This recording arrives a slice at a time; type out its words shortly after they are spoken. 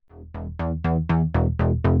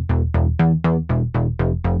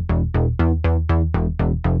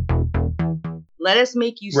Let us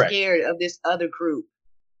make you Right. scared of this other group.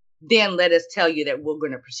 Then let us tell you that we're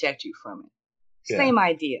going to protect you from it. Yeah. Same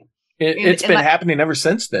idea. It's And been like happening ever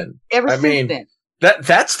since then. ever I since mean, then.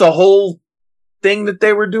 that's the whole thing that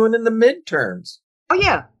they were doing in the midterms. Oh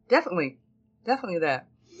yeah, definitely. Definitely that.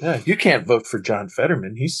 Yeah, you can't vote for John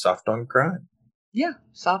Fetterman. He's soft on crime. Yeah,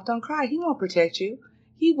 soft don't cry. He won't protect you.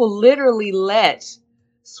 He will literally let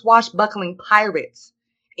swashbuckling pirates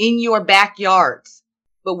in your backyards,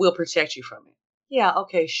 but will protect you from it. Yeah,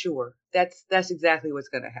 okay, sure. That's exactly what's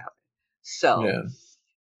going to happen. So, Yeah.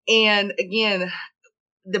 and again,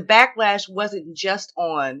 the backlash wasn't just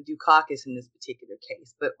on Dukakis in this particular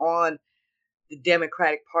case, but on the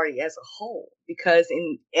Democratic Party as a whole, because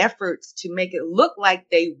in efforts to make it look like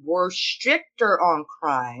they were stricter on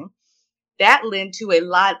crime, that led to a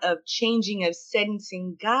lot of changing of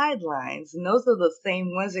sentencing guidelines. And those are the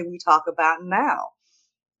same ones that we talk about now,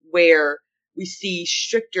 where we see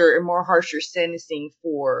stricter and more harsher sentencing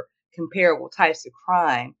for comparable types of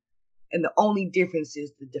crime. And the only difference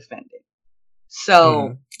is the defendant.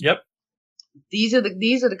 So Yep. these are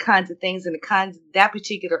the kinds of things, and the kinds that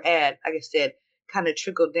particular ad, like I said, kind of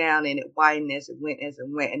trickled down and it widened as it went,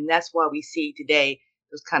 and that's why we see today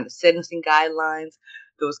those kind of sentencing guidelines,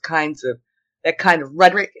 those kinds of that kind of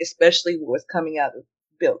rhetoric, especially what was coming out of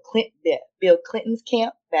Bill Clinton's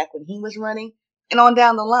camp back when he was running, and on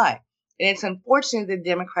down the line. And it's unfortunate the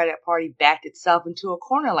Democratic Party backed itself into a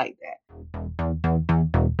corner like that.